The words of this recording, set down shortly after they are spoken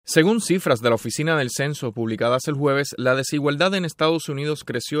Según cifras de la Oficina del Censo publicadas el jueves, la desigualdad en Estados Unidos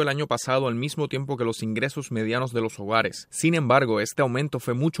creció el año pasado al mismo tiempo que los ingresos medianos de los hogares. Sin embargo, este aumento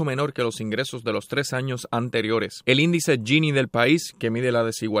fue mucho menor que los ingresos de los 3 años anteriores. El índice Gini del país, que mide la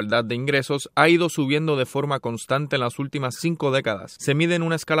desigualdad de ingresos, ha ido subiendo de forma constante en las últimas 5 décadas. Se mide en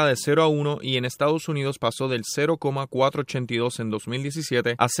una escala de 0 a 1 y en Estados Unidos pasó del 0,482 en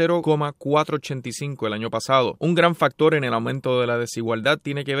 2017 a 0,485 el año pasado. Un gran factor en el aumento de la desigualdad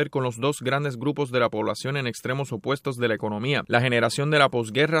tiene que ver con los dos grandes grupos de la población en extremos opuestos de la economía, la generación de la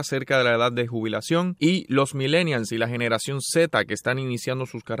posguerra cerca de la edad de jubilación y los millennials y la generación Z que están iniciando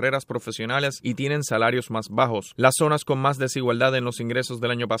sus carreras profesionales y tienen salarios más bajos. Las zonas con más desigualdad en los ingresos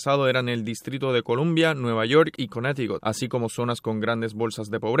del año pasado eran el Distrito de Columbia, Nueva York y Connecticut, así como zonas con grandes bolsas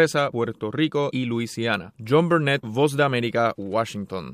de pobreza, Puerto Rico y Luisiana. John Burnett, Voz de América, Washington.